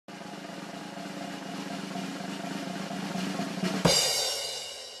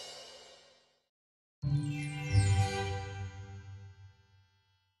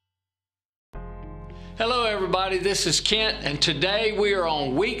everybody, this is Kent, and today we are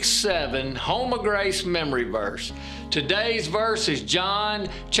on week 7, Home of Grace memory verse. Today's verse is John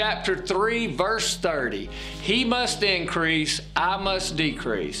chapter 3, verse 30. He must increase, I must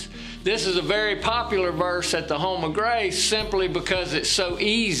decrease. This is a very popular verse at the Home of Grace simply because it's so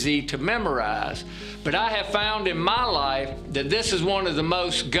easy to memorize. But I have found in my life that this is one of the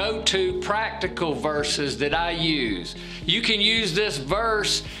most go-to practical verses that I use. You can use this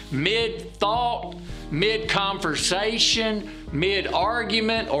verse mid-thought, mid-conversation,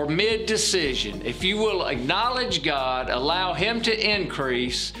 mid-argument, or mid-decision. If you will acknowledge God, allow Him to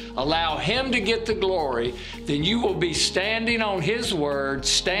increase, allow Him to get the glory, then you will be standing on His word,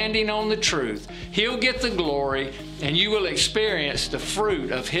 standing on the truth. He'll get the glory, and you will experience the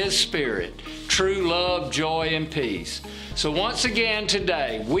fruit of His Spirit, true love, joy, and peace. So once again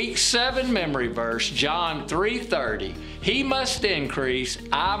today, week 7 memory verse, John 3:30. He must increase,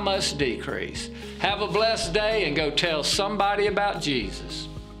 I must decrease. Have a blessed day and go tell somebody about Jesus.